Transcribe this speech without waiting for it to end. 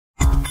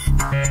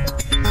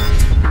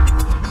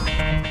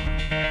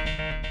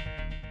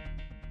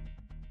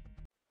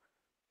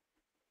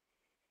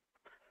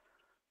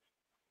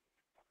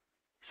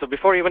So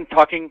before even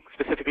talking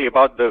specifically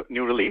about the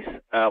new release,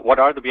 what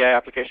are the BI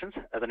applications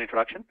as an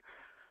introduction?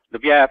 The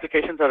BI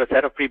applications are a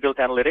set of pre-built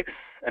analytics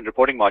and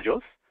reporting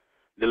modules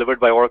delivered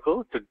by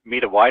Oracle to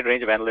meet a wide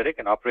range of analytic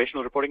and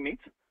operational reporting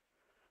needs.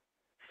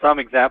 Some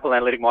example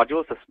analytic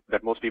modules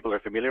that most people are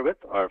familiar with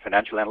are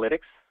financial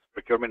analytics,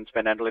 procurement and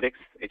spend analytics,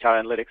 HR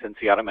analytics, and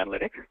CRM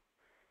analytics.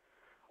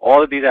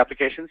 All of these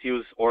applications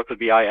use Oracle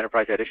BI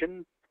Enterprise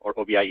Edition, or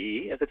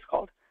OBIEE as it's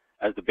called,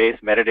 as the base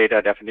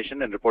metadata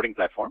definition and reporting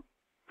platform.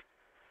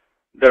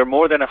 There are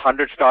more than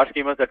 100 star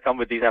schemas that come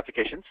with these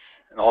applications,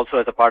 and also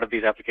as a part of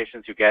these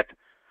applications you get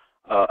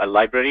a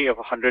library of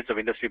hundreds of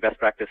industry best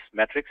practice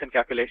metrics and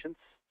calculations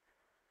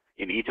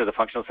in each of the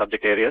functional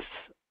subject areas.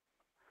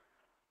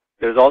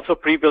 There's also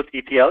pre-built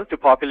ETL to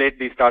populate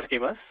these star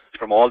schemas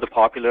from all the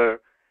popular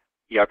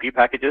ERP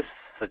packages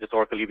such as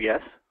Oracle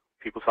EBS,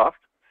 PeopleSoft,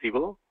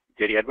 Siebel,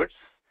 JD Edwards,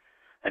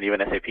 and even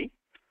SAP.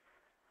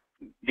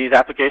 These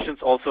applications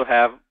also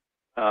have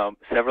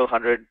several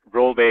hundred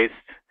role-based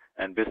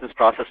and business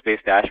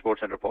process-based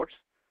dashboards and reports.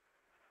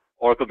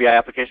 Oracle BI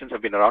applications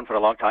have been around for a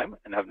long time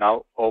and have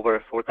now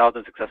over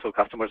 4,000 successful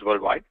customers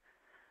worldwide,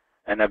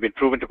 and have been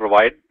proven to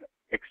provide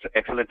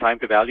excellent time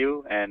to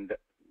value and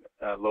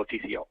low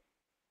TCO.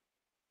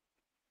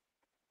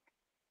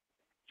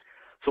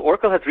 So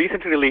Oracle has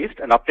recently released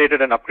an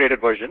updated and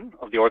upgraded version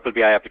of the Oracle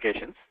BI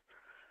applications.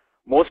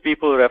 Most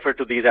people refer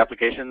to these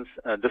applications,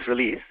 this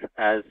release,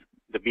 as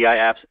the BI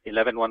apps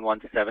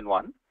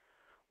 11.11.7.1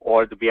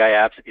 or the BI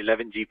apps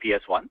 11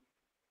 GPS1.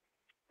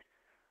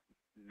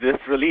 This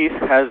release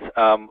has,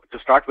 to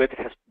start with,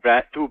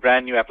 has two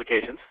brand new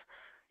applications,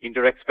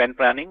 indirect spend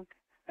planning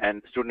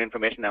and student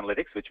information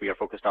analytics, which we are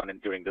focused on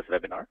during this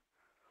webinar.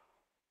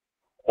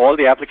 All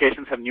the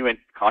applications have new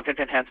content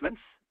enhancements,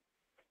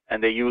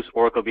 and they use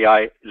Oracle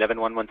BI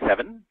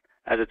 11.1.1.7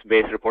 as its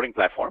base reporting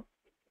platform.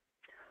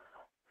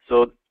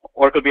 So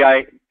Oracle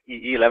BI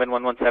EE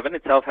 11.1.1.7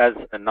 itself has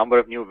a number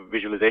of new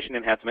visualization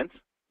enhancements.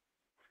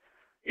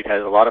 It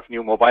has a lot of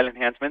new mobile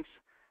enhancements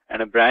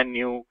and a brand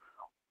new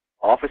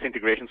Office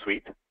integration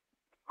suite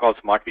called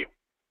SmartView.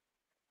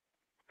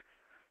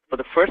 For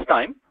the first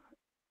time,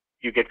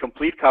 you get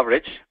complete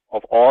coverage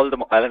of all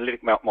the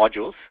analytic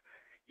modules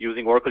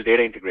using Oracle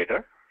Data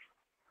Integrator.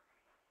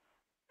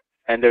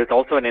 And there's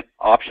also an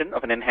option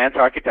of an enhanced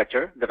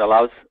architecture that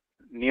allows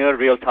near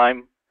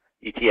real-time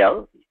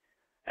ETL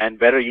and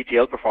better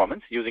ETL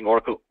performance using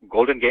Oracle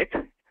Golden Gate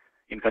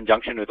in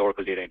conjunction with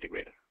Oracle Data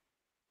Integrator.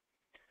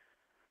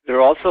 There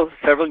are also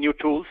several new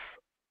tools,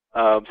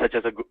 such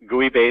as a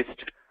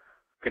GUI-based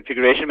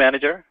configuration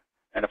manager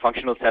and a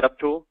functional setup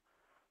tool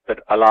that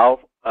allow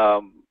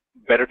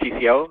better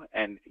TCO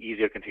and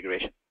easier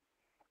configuration.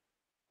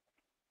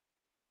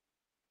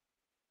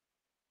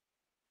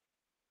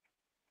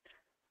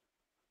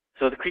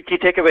 So the key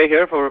takeaway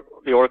here for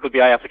the Oracle BI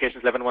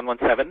applications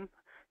 11.1.1.7,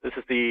 this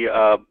is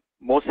the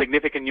most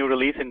significant new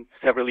release in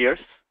several years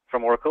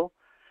from Oracle.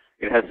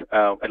 It has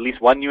at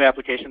least one new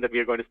application that we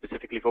are going to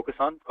specifically focus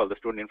on called the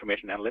Student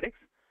Information Analytics.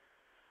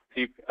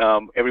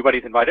 So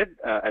everybody's invited,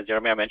 as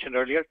Jeremiah mentioned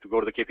earlier, to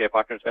go to the KPI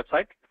Partners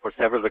website for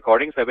several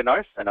recordings,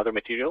 webinars, and other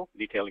material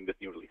detailing this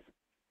new release.